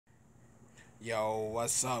Yo,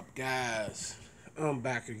 what's up, guys? I'm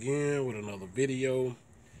back again with another video.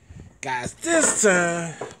 Guys, this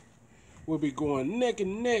time we'll be going neck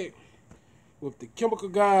and neck with the Chemical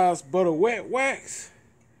Guys Butter Wet Wax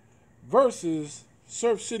versus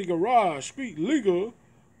Surf City Garage Street Legal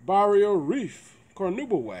Barrier Reef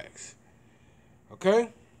Carnauba Wax. Okay?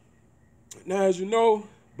 Now, as you know,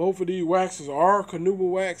 both of these waxes are carnauba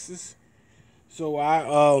waxes. So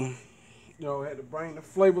I had to bring the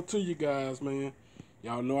flavor to you guys, man.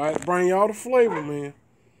 Y'all know I had to bring y'all the flavor, man.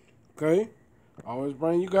 Okay? Always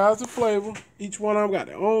bring you guys the flavor. Each one of them got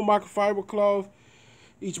their own microfiber cloth.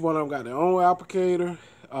 Each one of them got their own applicator.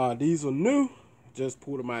 These are new. Just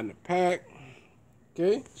pulled them out in the pack.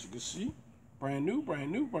 Okay? As you can see. Brand new,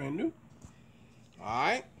 brand new, brand new.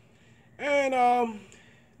 Alright. And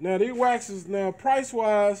now these waxes, now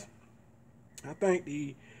price-wise, I think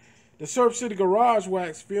the Surf City Garage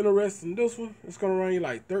Wax, if you're interested in this one, it's going to run you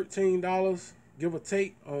like $13, give or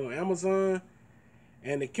take, on Amazon.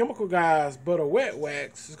 And the Chemical Guys Butter Wet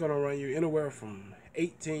Wax is going to run you anywhere from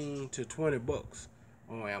 18 to 20 bucks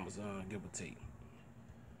on Amazon, give or take.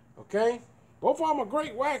 Okay? Both of them are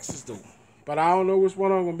great waxes, though. But I don't know which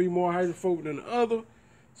one I'm going to be more hydrophobic than the other.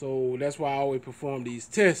 So that's why I always perform these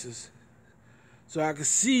tests, so I can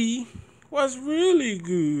see what's really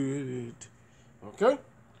good. Okay?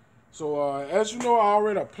 So, as you know, I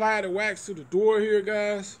already applied the wax to the door here,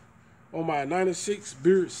 guys, on my 96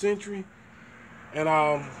 Beard Century. And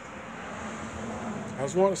I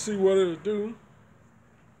just want to see what it'll do.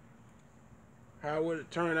 How would it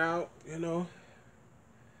turn out, you know?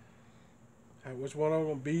 Which one I'm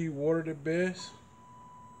going to be water the best.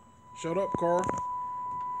 Shut up, car.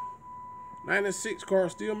 96 car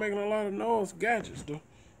still making a lot of noise. Gadgets, though.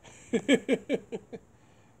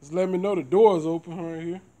 Just let me know the door's open right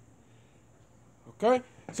here. Okay,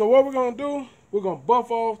 so what we're going to do, we're going to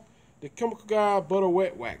buff off the Chemical Guy Butter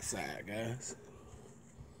Wet Wax side, guys.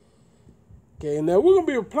 Okay, now we're going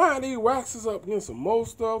to be applying these waxes up against some more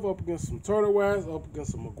stuff, up against some turtle wax, up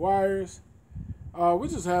against some McGuire's. We're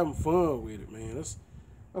just having fun with it, man.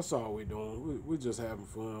 That's all we're doing. We're just having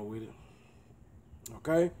fun with it.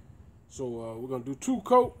 Okay, so we're going to do 2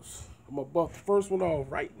 coats. I'm going to buff the first one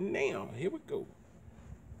off right now. Here we go.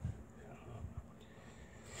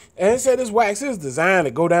 And it said this wax is designed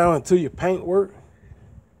to go down into your paint work.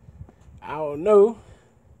 I don't know.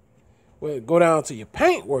 Well, go down to your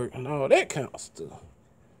paint work and all that kind of stuff.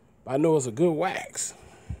 But I know it's a good wax.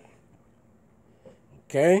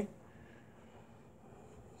 Okay.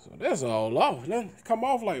 So that's all off. Then come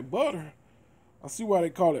off like butter. I see why they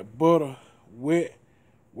call it butter wet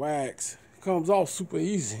wax. It comes off super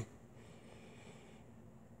easy.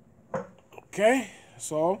 Okay.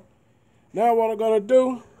 So now what I'm going to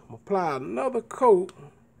do, apply another coat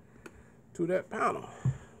to that panel.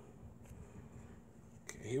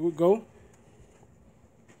 Okay, here we go.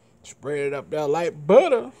 Spread it up there like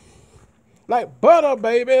butter. Like butter,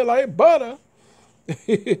 baby, like butter.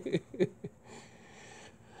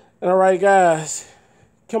 All right, guys.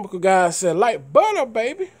 Chemical Guys said, like butter,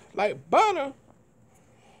 baby, like butter.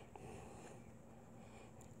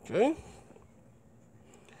 Okay.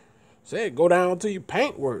 Said, go down to your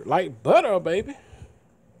paint work like butter, baby.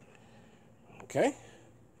 Okay,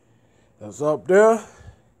 that's up there.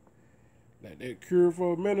 Let that cure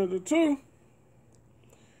for a minute or two.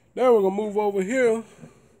 Now we're gonna move over here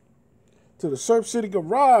to the Surf City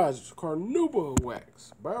Garage Carnauba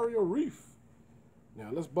Wax Barrier Reef. Now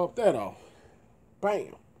let's buff that off.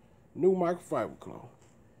 Bam, new microfiber cloth.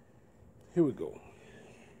 Here we go.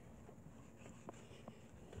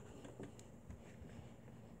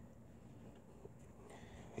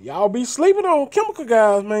 Y'all be sleeping on Chemical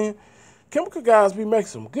Guys, man. Chemical Guys be making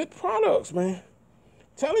some good products, man.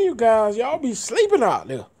 Telling you guys, y'all be sleeping out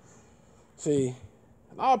there. See,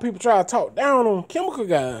 a lot of people try to talk down on Chemical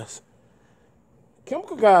Guys.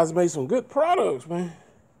 Chemical Guys make some good products, man.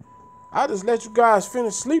 I just let you guys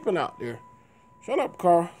finish sleeping out there. Shut up,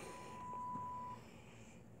 Carl.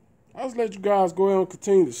 I just let you guys go ahead and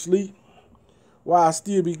continue to sleep while I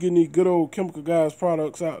still be getting these good old Chemical Guys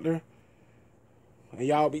products out there. And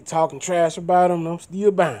y'all be talking trash about them, and I'm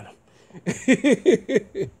still buying them.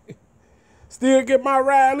 Still get my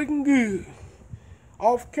ride looking good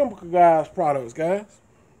off Chemical Guys products, guys.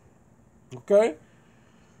 Okay?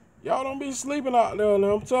 Y'all don't be sleeping out there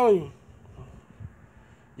now, I'm telling you.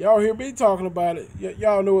 Y'all hear me talking about it.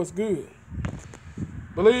 Y'all know it's good.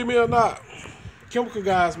 Believe me or not, Chemical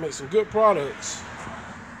Guys make some good products.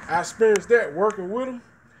 I experienced that working with them.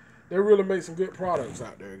 They really make some good products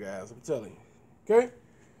out there, guys. I'm telling you. Okay?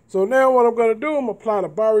 So now what I'm going to do, I'm going to apply the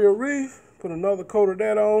barrier reef, put another coat of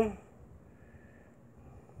that on.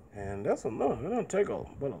 And that's enough. It don't take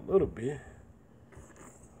but a little bit.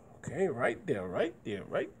 Okay, right there, right there,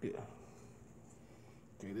 right there.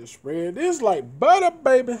 Okay, just spread this like butter,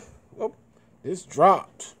 baby. Oh, this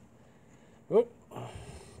dropped. Oh,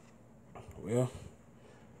 well,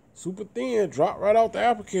 super thin, dropped right off the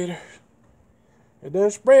applicator. And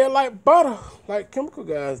then spread like butter, like chemical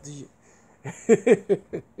guys did.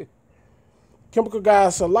 Chemical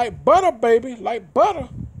guys say like butter, baby, like butter.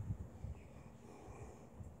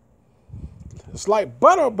 It's like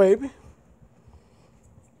butter, baby.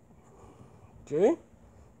 Okay.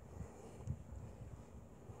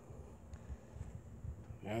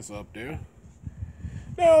 That's up there.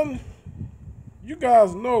 Now, you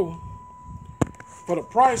guys know, for the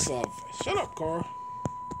price of, shut up, Carl.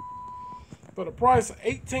 For the price of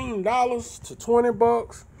 $18 to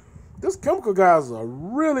 $20, this chemical guys is a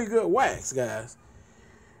really good wax, guys.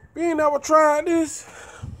 If you ain't never tried this,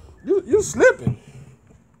 you slipping.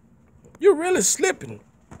 You're really slipping.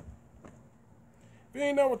 If you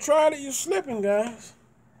ain't never tried it, you're slipping, guys.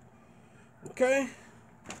 Okay?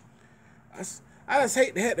 I just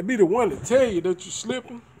hate to have to be the one to tell you that you're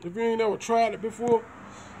slipping if you ain't never tried it before.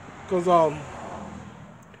 Because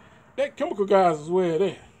that chemical guys is where it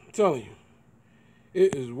is. I'm telling you.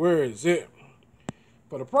 It is where it's at.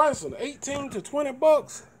 For the price of $18 to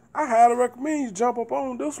 $20, I highly recommend you jump up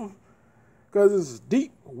on this one. Because it's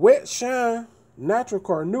deep, wet shine, natural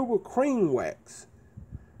carnauba cream wax.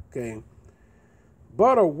 Okay.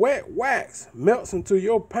 Butter wet wax melts into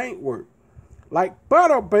your paintwork. Like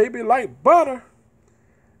butter, baby, like butter.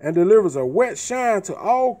 And delivers a wet shine to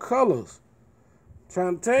all colors. I'm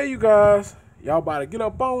trying to tell you guys, y'all about to get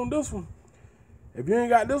up on this one. If you ain't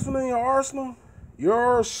got this one in your arsenal,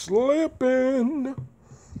 you're slipping.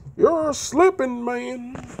 You're slipping,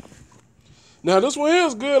 man. Now, this one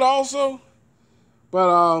is good also.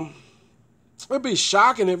 But it'd be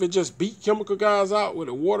shocking if it just beat chemical guys out with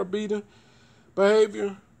a water beater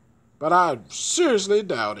behavior. But I seriously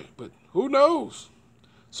doubt it. But who knows?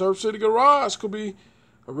 Surf City Garage could be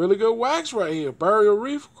a really good wax right here. Barrier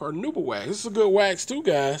Reef Carnauba wax. This is a good wax too,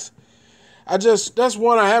 guys. That's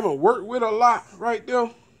one I haven't worked with a lot right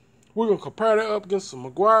there. We're going to compare that up against some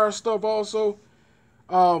McGuire stuff also.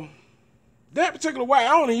 That particular wax,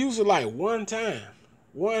 I only use it like one time.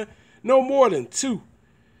 No more than two.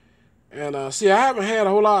 And see, I haven't had a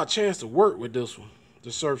whole lot of chance to work with this one,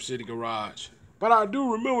 the Surf City Garage. But I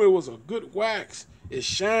do remember it was a good wax. It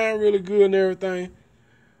shined really good and everything.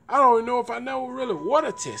 I don't even know if I never really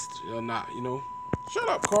water tested it or not, you know. Shut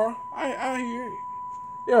up, Carl. I hear it.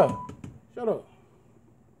 Yeah, shut up.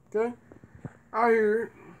 Okay? I hear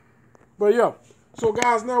it. But yeah, so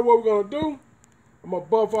guys, now what we're going to do, I'm going to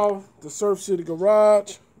buff off the Surf City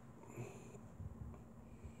Garage.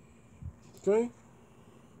 Okay?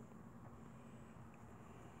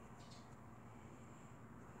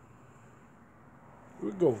 Here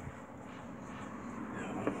we go.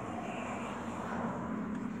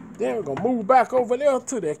 Then we're going to move back over there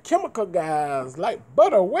to the chemical guys, like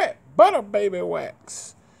butter wet, butter baby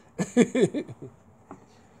wax.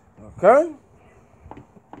 Okay?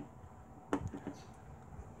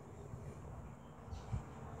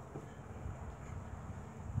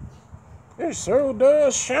 It sure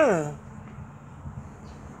does shine.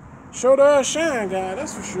 Sure does shine, guys,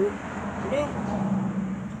 that's for sure. You know?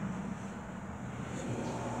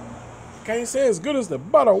 Can't say as good as the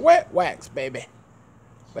butter wet wax, baby.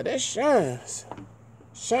 But that shines.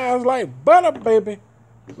 Shines like butter, baby.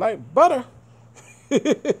 Like butter.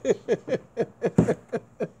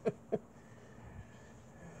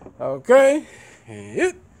 Okay. And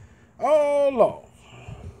it all off.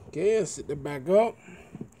 Okay, sit that back up.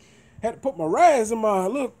 Had to put my rags in my,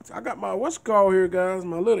 look, I got my, what's it called here, guys,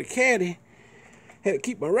 my little caddy. Had to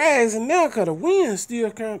keep my rags in there because the wind's still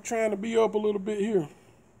kind of trying to be up a little bit here.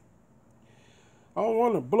 I don't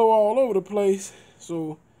want to blow all over the place,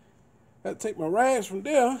 so I had to take my rags from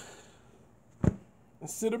there and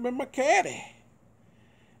sit them in my caddy.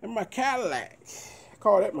 In my Cadillac. I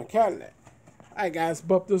call that my Cadillac. All right, guys,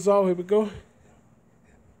 buff this off. Here we go.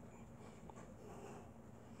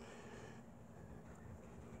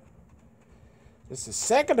 It's the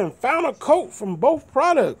second and final coat from both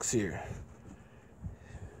products here.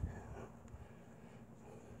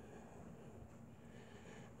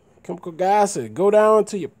 Chemical guys said go down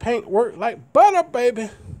to your paint work like butter, baby.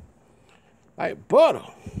 Like butter.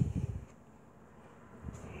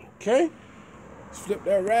 Okay. Let's flip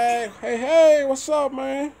that rag. Hey, what's up,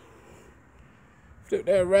 man? Flip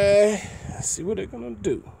that rag. Let's see what they're gonna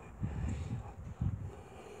do.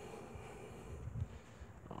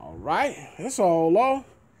 All right, that's all off.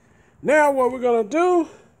 Now what we're gonna do,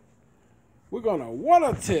 we're gonna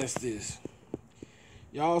water test this.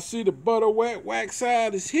 Y'all see the butter wet wax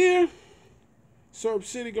side is here. Surf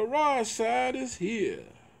City Garage side is here.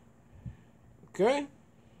 Okay,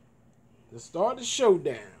 let's start the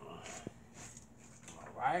showdown.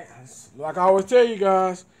 All right, like I always tell you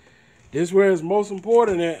guys, this is where it's most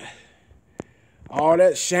important at. All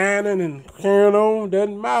that shining and carrying on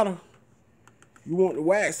doesn't matter. You want the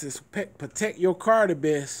wax to protect your car the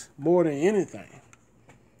best more than anything.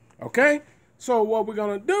 Okay, so what we're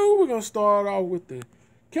gonna do, we're gonna start off with the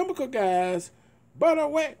Chemical Guys Butter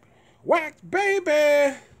Wet Wax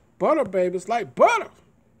Baby. Butter, baby, it's like butter.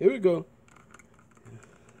 Here we go.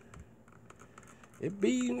 It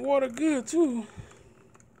beating water good too.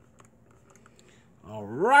 All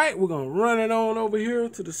right, we're gonna run it on over here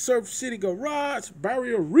to the Surf City Garage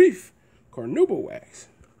Barrier Reef carnauba wax.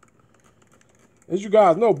 As you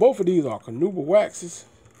guys know, both of these are carnauba waxes,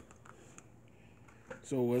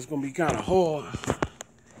 so it's gonna be kind of hard.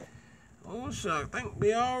 Oh shucks, I think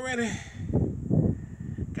we already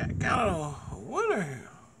got kind of a winner here.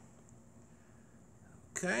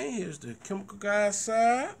 Okay, here's the Chemical Guys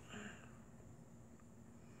side.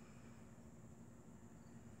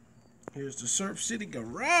 Here's the Surf City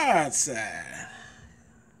Garage side.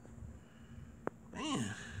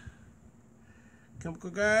 Man. Chemical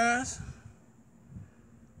Guys.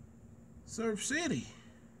 Surf City.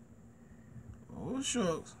 Oh,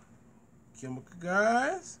 shucks. Chemical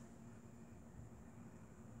Guys.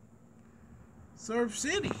 Surf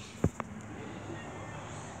City.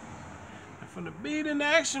 And from the beat in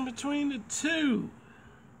action between the two.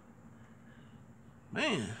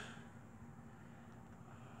 Man.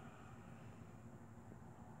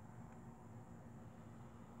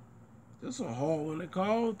 This is a hard one to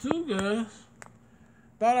call too, guys.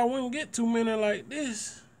 Thought I wouldn't get too many like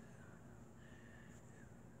this.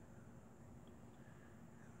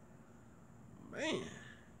 Man.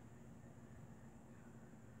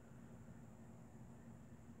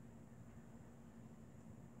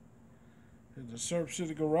 Here's the Surf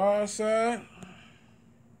City Garage side.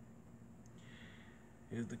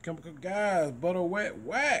 Here's the Chemical Guys Butter Wet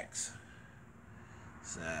Wax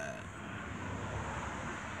side.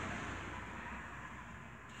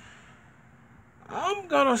 I'm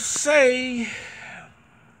gonna say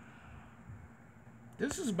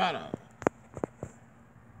this is about a,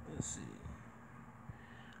 let's see.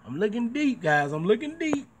 I'm looking deep, guys. I'm looking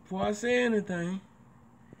deep before I say anything.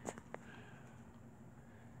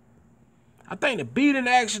 I think the beating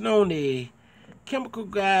action on the Chemical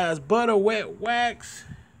Guys Butter Wet Wax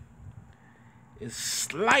is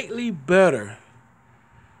slightly better.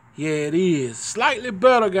 Yeah, it is. Slightly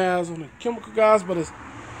better, guys, on the Chemical Guys, but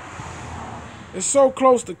it's so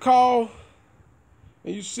close to call,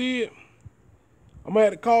 and you see it, I'm gonna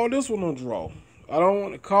have to call this one a draw. I don't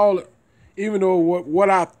want to call it, even though what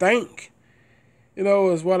I think, you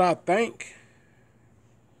know, is what I think.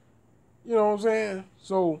 You know what I'm saying?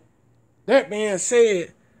 So, that being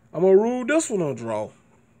said, I'm gonna rule this one a draw.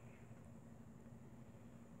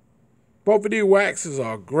 Both of these waxes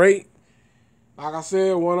are great. Like I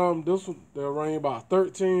said, one of them, this one, they'll run you about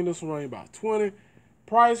 13, this one run you about 20.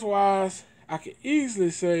 Price-wise, I could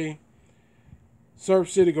easily say Surf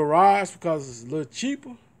City Garage because it's a little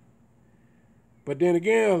cheaper. But then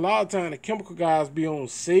again, a lot of times the Chemical Guys be on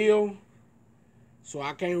sale. So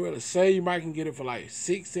I can't really say. You might can get it for like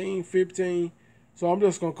 16, 15. So I'm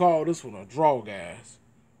just going to call this one a draw, guys.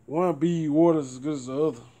 One bead water is as good as the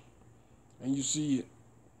other. And you see it.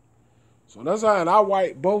 So that's how, and I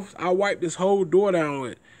wipe both. I wipe this whole door down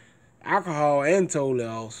with alcohol and totally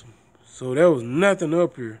awesome. So there was nothing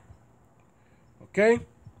up here. Okay,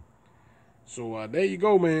 so there you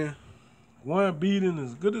go, man. One beating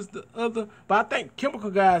as good as the other, but I think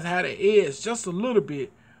Chemical Guys had an edge just a little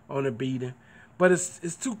bit on the beating, but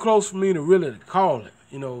it's too close for me to really call it,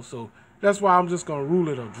 you know. So that's why I'm just gonna rule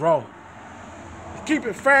it a draw. To keep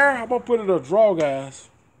it fair, I'm gonna put it a draw, guys.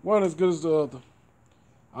 One as good as the other.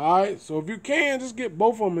 All right, so if you can, just get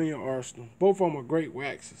both of them in your arsenal. Both of them are great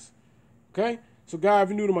waxes. Okay, so guys, if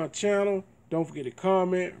you're new to my channel, don't forget to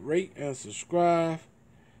comment, rate, and subscribe.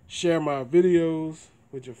 Share my videos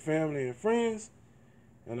with your family and friends.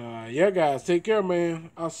 And yeah, guys, take care,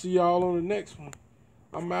 man. I'll see y'all on the next one.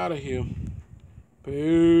 I'm out of here.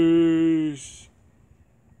 Peace.